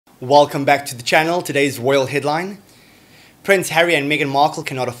Welcome back to the channel. Today's royal headline: Prince Harry and Meghan Markle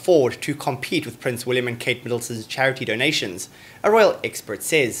cannot afford to compete with Prince William and Kate Middleton's charity donations, a royal expert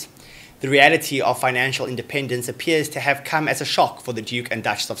says. The reality of financial independence appears to have come as a shock for the Duke and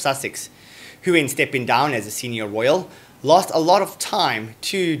Duchess of Sussex, who, in stepping down as a senior royal, lost a lot of time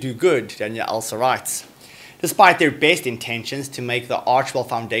to do good, Daniel Elsa writes. Despite their best intentions to make the Archewell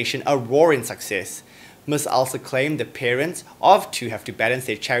Foundation a roaring success, Ms. Elsa claimed the parents of two have to balance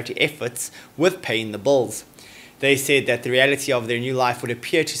their charity efforts with paying the bills. They said that the reality of their new life would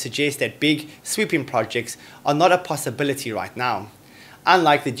appear to suggest that big, sweeping projects are not a possibility right now.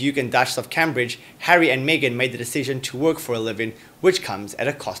 Unlike the Duke and Duchess of Cambridge, Harry and Meghan made the decision to work for a living, which comes at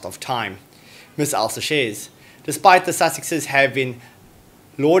a cost of time. Ms. Elsa shares, despite the Sussexes having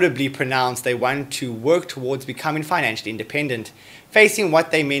laudably pronounced they want to work towards becoming financially independent, facing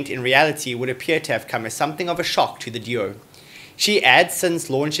what they meant in reality would appear to have come as something of a shock to the duo. She adds, since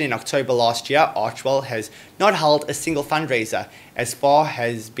launching in October last year, Archewell has not held a single fundraiser, as far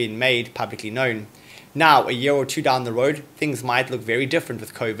has been made publicly known. Now, a year or two down the road, things might look very different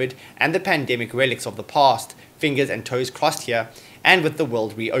with COVID and the pandemic relics of the past, fingers and toes crossed here, and with the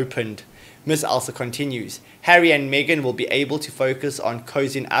world reopened. Ms. Elsa continues, Harry and Meghan will be able to focus on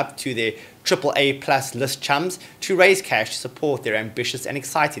cozying up to their AAA+ list chums to raise cash to support their ambitious and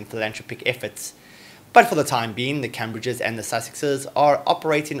exciting philanthropic efforts. But for the time being, the Cambridges and the Sussexes are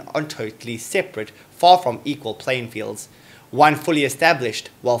operating on totally separate, far from equal playing fields. One fully established,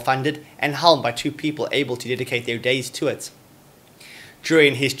 well-funded, and helmed by two people able to dedicate their days to it.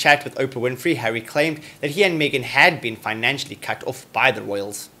 During his chat with Oprah Winfrey, Harry claimed that he and Meghan had been financially cut off by the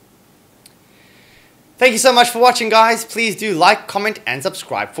royals. Thank you so much for watching, guys. Please do like, comment, and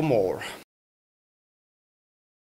subscribe for more.